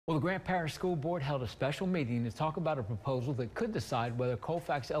Well, the Grant Parish School Board held a special meeting to talk about a proposal that could decide whether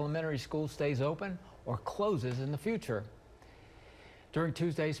Colfax Elementary School stays open or closes in the future. During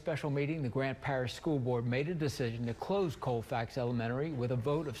Tuesday's special meeting, the Grant Parish School Board made a decision to close Colfax Elementary with a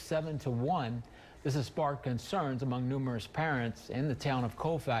vote of 7-1. This has sparked concerns among numerous parents in the town of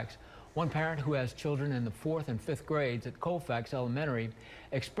Colfax. One parent who has children in the 4th and 5th grades at Colfax Elementary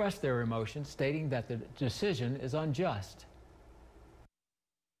expressed their emotions, stating that the decision is unjust.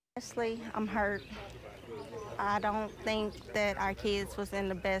 Honestly, I'm hurt. I don't think that our kids was in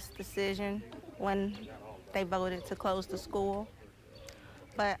the best decision when they voted to close the school,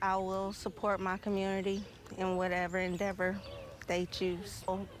 but I will support my community in whatever endeavor they choose.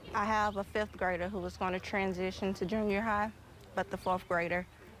 I have a 5th grader who is going to transition to junior high, but the 4th grader,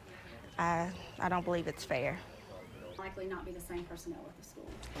 I don't believe it's fair. Likely not be the same personnel at the school.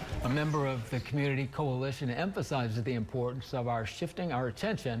 A member of the community coalition emphasizes the importance of our shifting our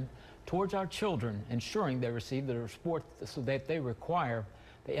attention towards our children, ensuring they receive the support that they require.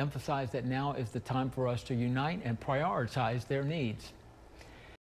 They emphasize that now is the time for us to unite and prioritize their needs.